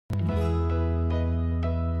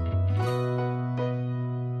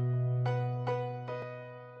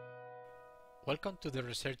Welcome to the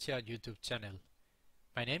Resairchia YouTube channel.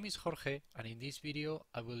 My name is Jorge, and in this video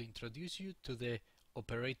I will introduce you to the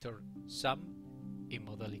operator sum in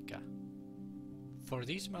Modelica. For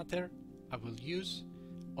this matter, I will use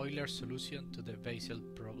Euler's solution to the Basel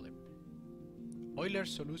problem.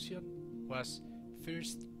 Euler's solution was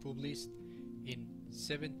first published in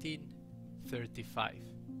 1735.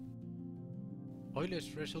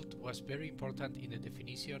 Euler's result was very important in the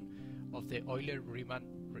definition of the Euler-Riemann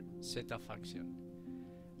Zeta function.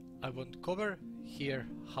 I won't cover here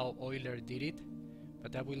how Euler did it,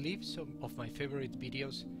 but I will leave some of my favorite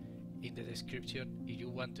videos in the description if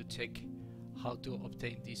you want to check how to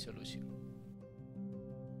obtain this solution.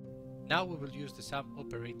 Now we will use the sum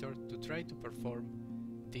operator to try to perform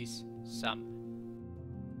this sum.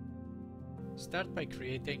 Start by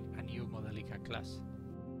creating a new Modelica class.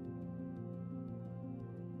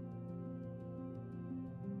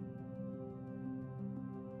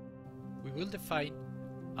 We will define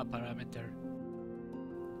a parameter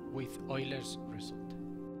with Euler's result.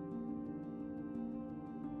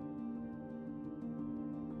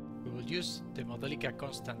 We will use the Modelica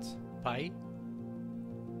constant pi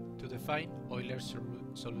to define Euler's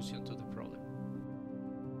solution to the problem.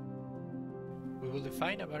 We will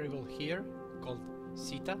define a variable here called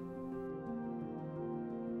zeta,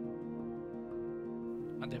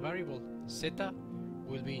 and the variable zeta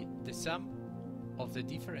will be the sum of the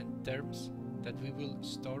different terms that we will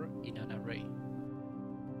store in an array.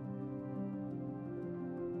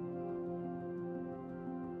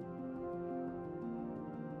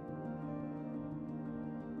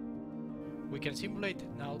 We can simulate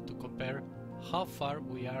now to compare how far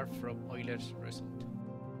we are from Euler's result.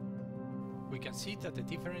 We can see that the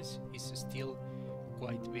difference is still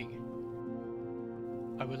quite big.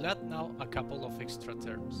 I will add now a couple of extra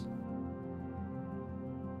terms.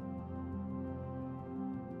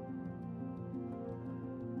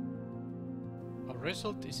 Our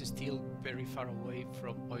result is still very far away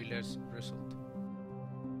from Euler's result.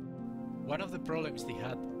 One of the problems they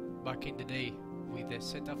had back in the day with the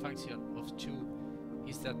zeta function of 2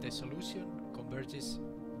 is that the solution converges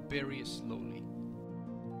very slowly.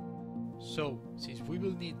 So, since we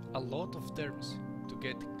will need a lot of terms to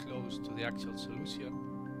get close to the actual solution,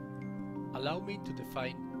 allow me to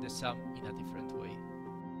define the sum in a different way.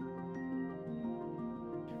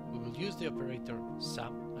 We will use the operator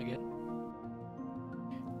sum again,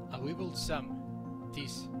 and we will sum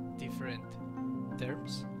these different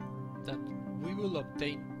terms that we will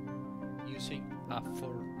obtain using a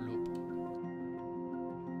for loop.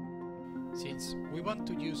 Since we want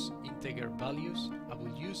to use integer values, I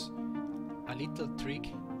will use a little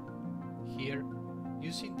trick here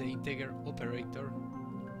using the integer operator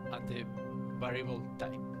and the variable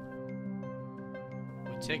type.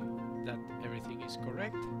 We check that everything is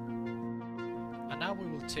correct, and now we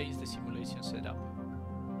will change the simulation setup.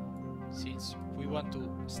 Since we want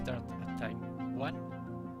to start at time 1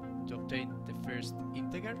 to obtain the first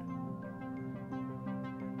integer,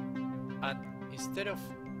 and instead of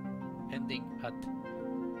ending at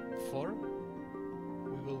 4,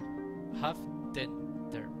 we will have 10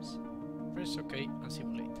 terms. Press OK and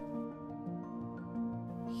simulate.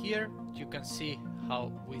 Here you can see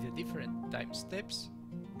how with the different time steps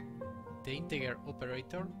the integer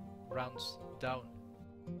operator rounds down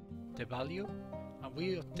the value, and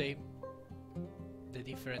we obtain the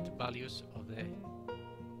different values of the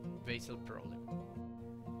Basel problem.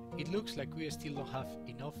 It looks like we still don't have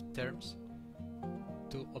enough terms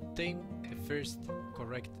to obtain the first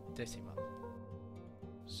correct decimal.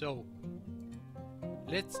 So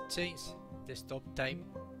let's change the stop time,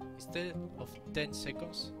 instead of 10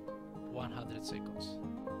 seconds, 100 seconds,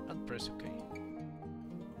 and press OK.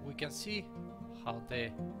 We can see how the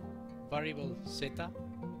variable zeta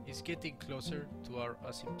is getting closer to our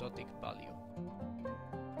asymptotic value.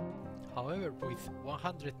 However, with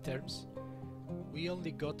 100 terms, we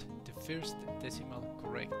only got the first decimal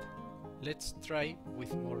correct. Let's try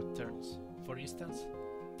with more terms, for instance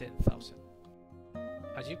 10,000.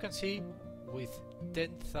 As you can see, with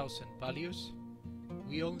 10,000 values,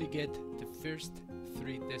 we only get the first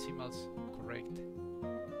 3 decimals correct,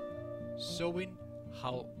 showing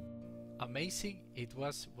how amazing it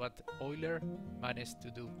was what Euler managed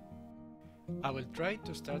to do. I will try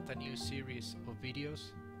to start a new series of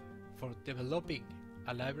videos for developing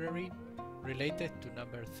a library related to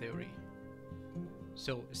number theory.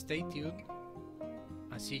 So stay tuned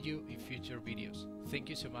and see you in future videos. Thank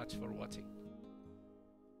you so much for watching.